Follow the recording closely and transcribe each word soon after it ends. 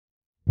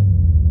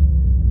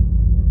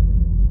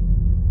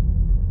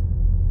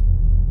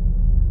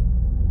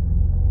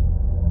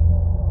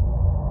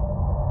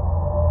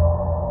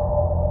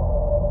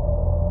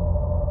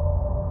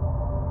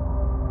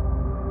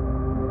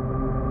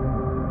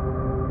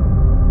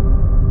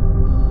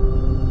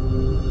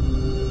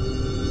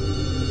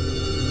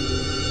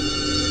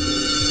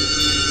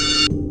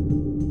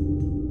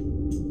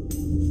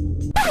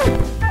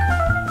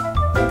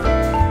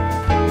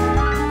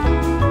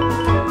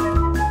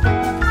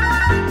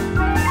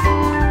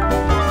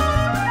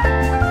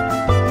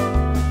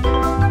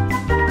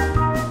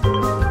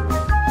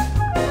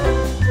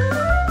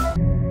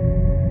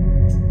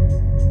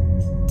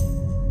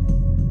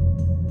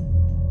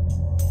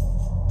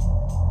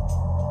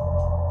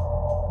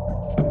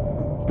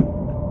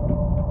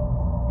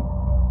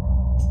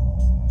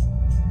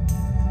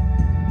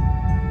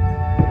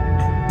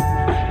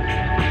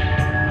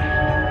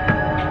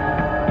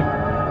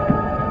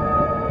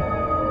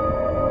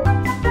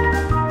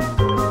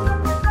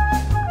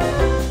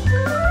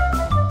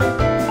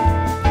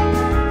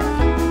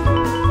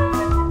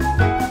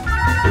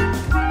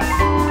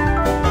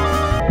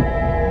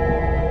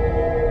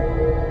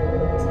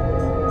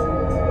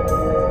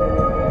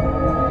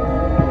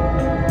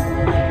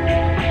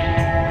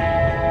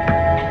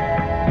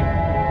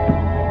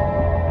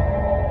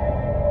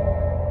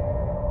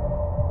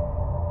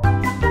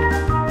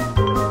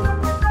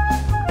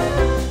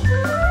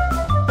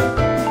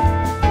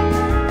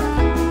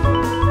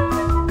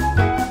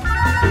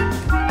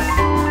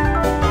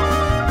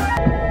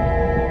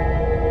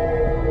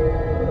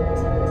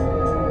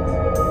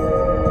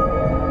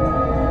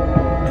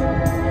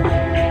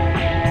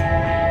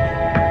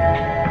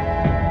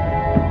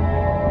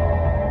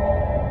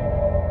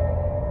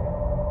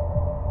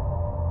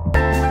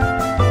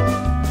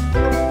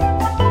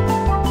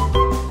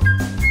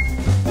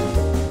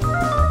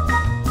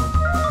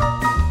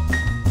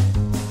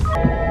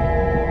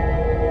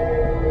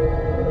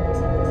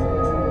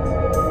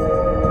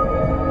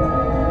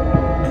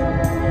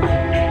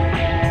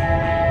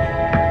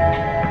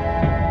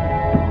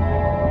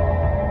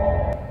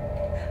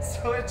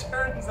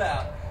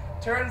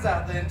turns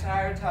out the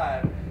entire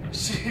time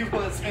she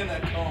was in a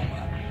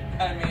coma.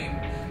 I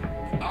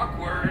mean,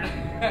 awkward.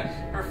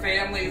 Her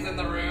family's in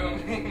the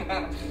room, you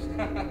know.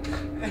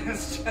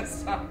 It's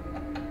just, I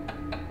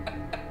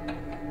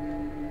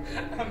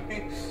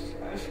mean,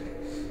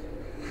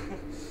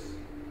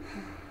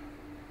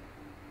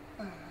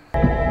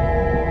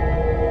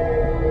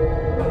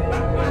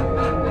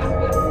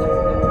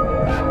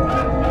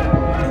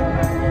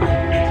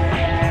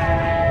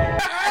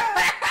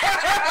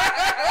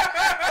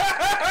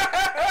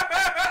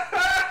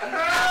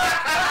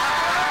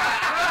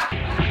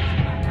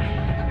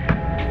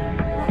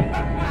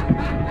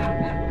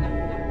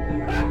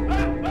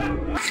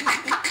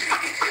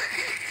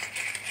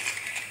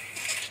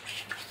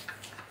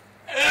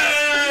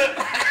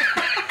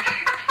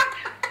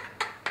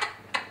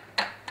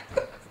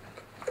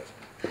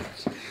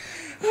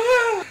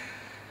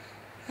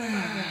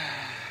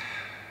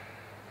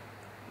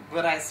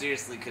 but I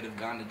seriously could have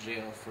gone to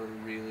jail for a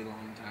really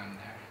long time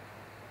there.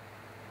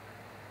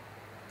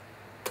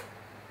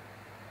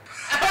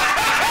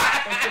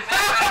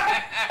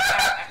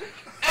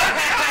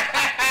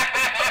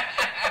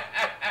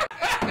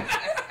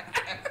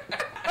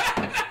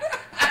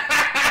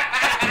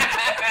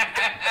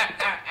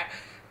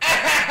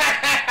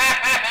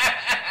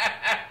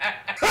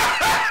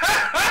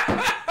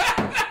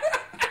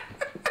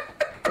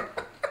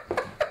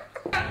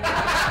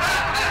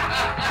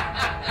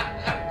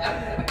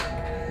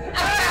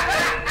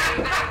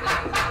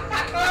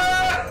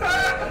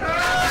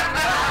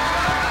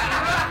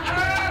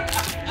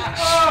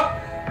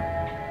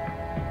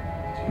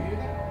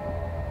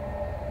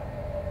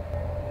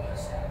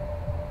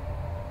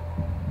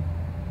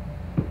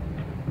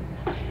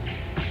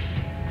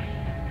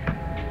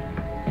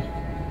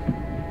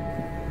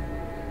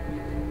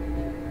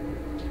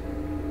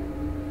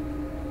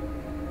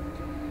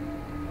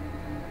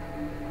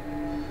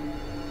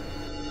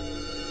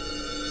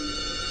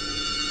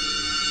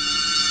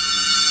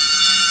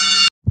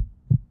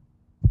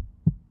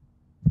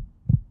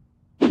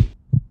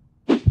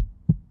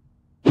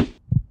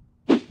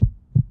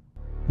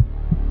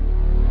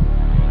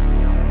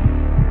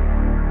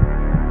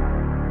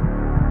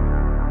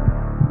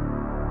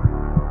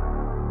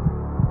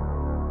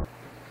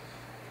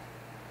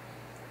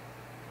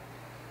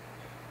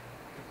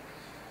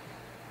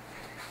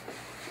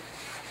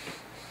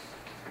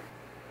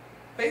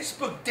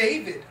 Facebook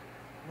David,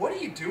 what are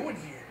you doing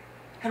here?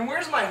 And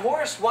where's my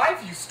horse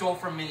wife you stole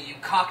from me, you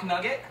cock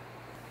nugget?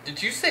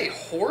 Did you say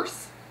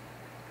horse?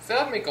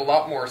 That would make a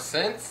lot more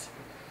sense.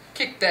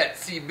 Kicked that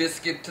sea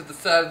biscuit to the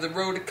side of the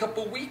road a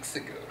couple weeks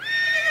ago.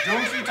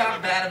 Don't you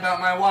talk bad about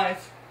my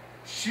wife.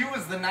 She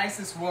was the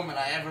nicest woman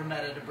I ever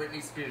met at a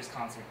Britney Spears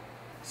concert.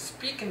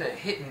 Speaking of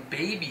hitting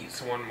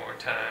babies one more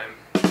time,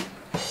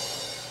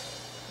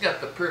 got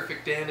the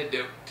perfect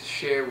antidote to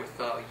share with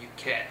all you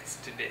cats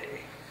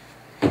today.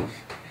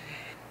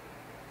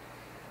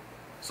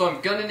 So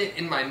I'm gunning it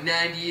in my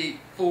 98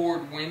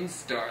 Ford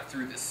Windstar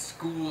through the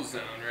school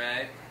zone,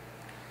 right?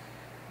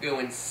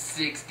 Going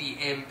 60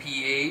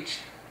 mph,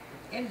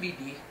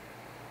 NVD.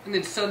 And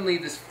then suddenly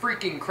this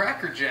freaking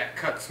crackerjack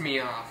cuts me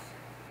off.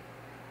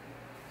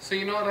 So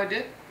you know what I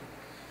did?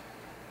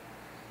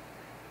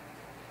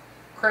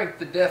 Cranked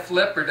the Def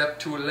Leppard up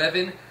to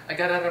 11. I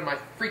got out of my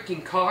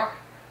freaking car,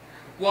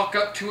 walk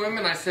up to him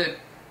and I said,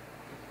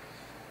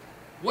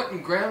 "What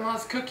in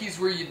Grandma's cookies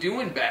were you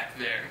doing back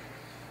there?"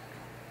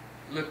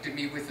 Looked at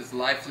me with his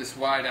lifeless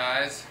wide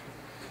eyes.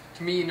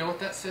 To me, you know what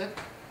that said? It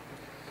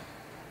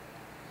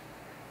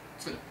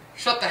said,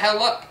 "Shut the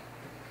hell up."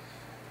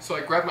 So I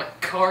grabbed my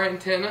car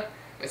antenna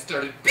and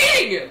started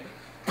beating him!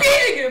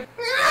 Beating him!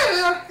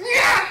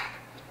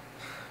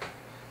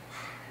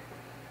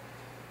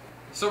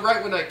 So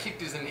right when I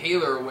kicked his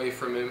inhaler away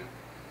from him,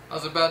 I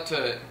was about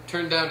to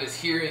turn down his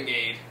hearing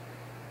aid.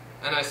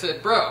 And I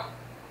said, "Bro,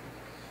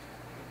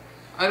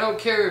 I don't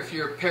care if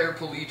you're a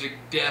paraplegic,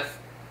 deaf,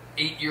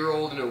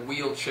 8-year-old in a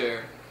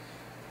wheelchair.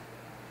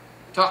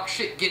 Talk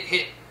shit, get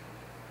hit."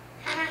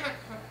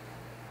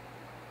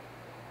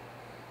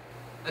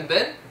 And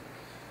then,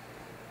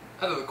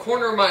 out of the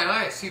corner of my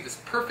eye, I see this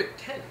perfect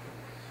 10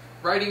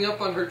 riding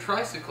up on her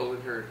tricycle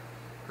in her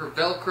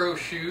Velcro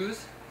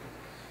shoes,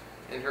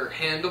 and her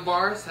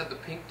handlebars had the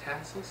pink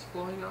tassels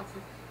flowing off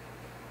of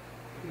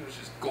it. It was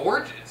just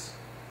gorgeous.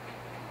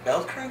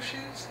 Velcro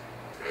shoes?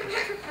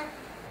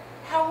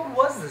 How old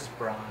was this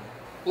broad?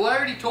 Well, I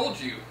already told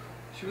you.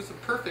 She was a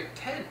perfect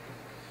 10.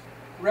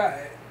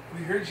 Right,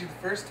 we heard you the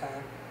first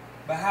time,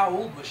 but how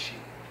old was she?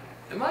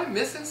 Am I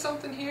missing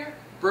something here,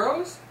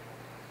 bros?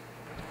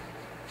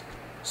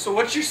 So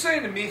what you're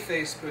saying to me,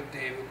 Facebook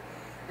David,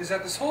 is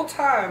that this whole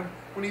time,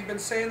 when you've been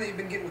saying that you've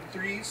been getting with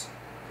 3s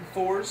and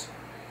 4s,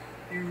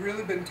 you've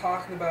really been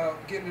talking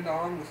about getting it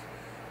on with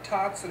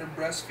tots that are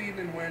breastfeeding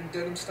and wearing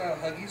denim-style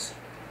Huggies?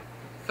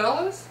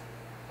 Fellas?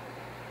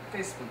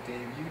 Facebook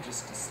Dave, you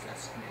just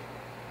disgust me.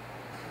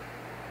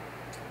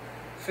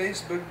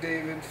 Facebook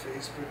David,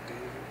 Facebook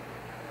David.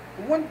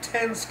 A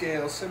 1-10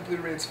 scale simply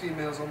rates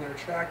females on their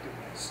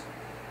attractiveness,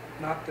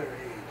 not their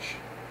age.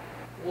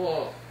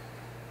 Whoa.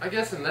 I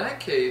guess in that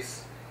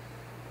case,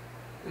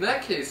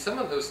 some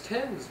of those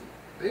 10s,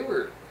 they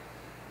were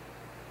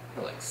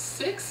like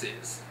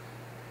 6s.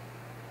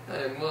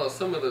 And well,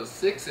 some of those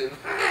 6s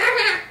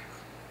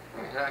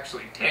are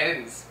actually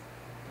 10s.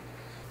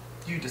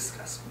 You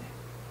disgust me.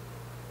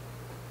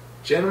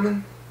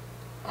 Gentlemen,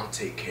 I'll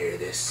take care of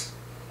this.